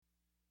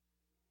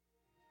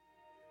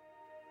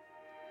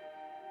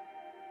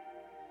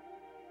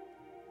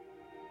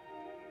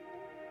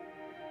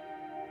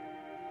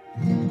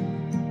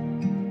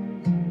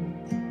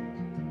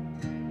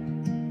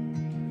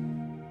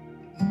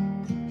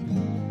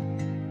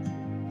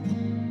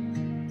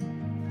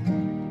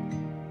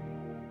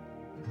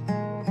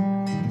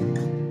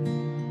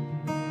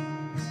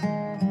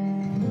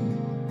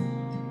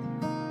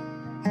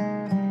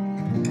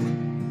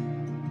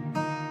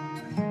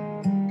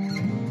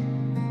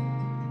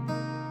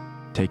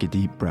Take a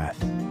deep breath.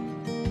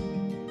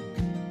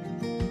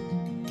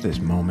 This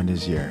moment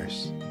is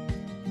yours.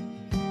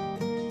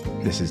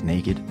 This is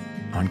Naked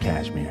on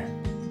Kashmir.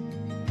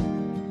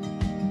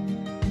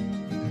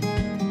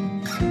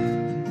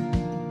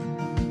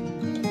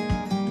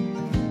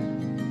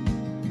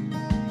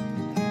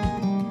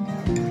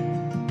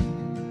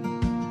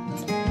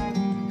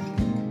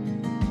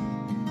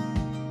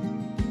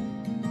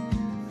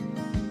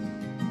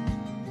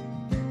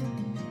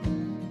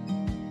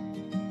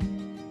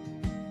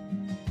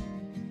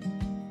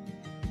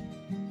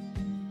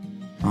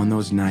 On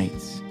those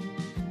nights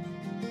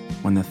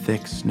when the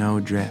thick snow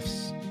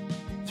drifts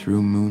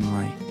through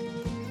moonlight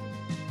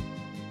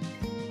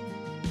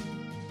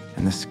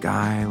and the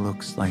sky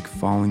looks like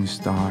falling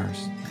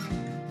stars,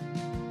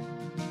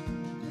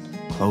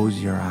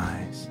 close your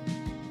eyes,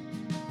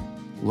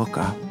 look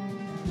up,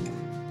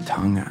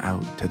 tongue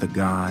out to the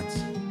gods,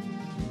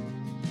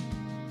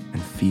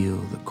 and feel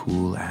the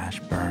cool ash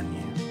burn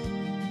you.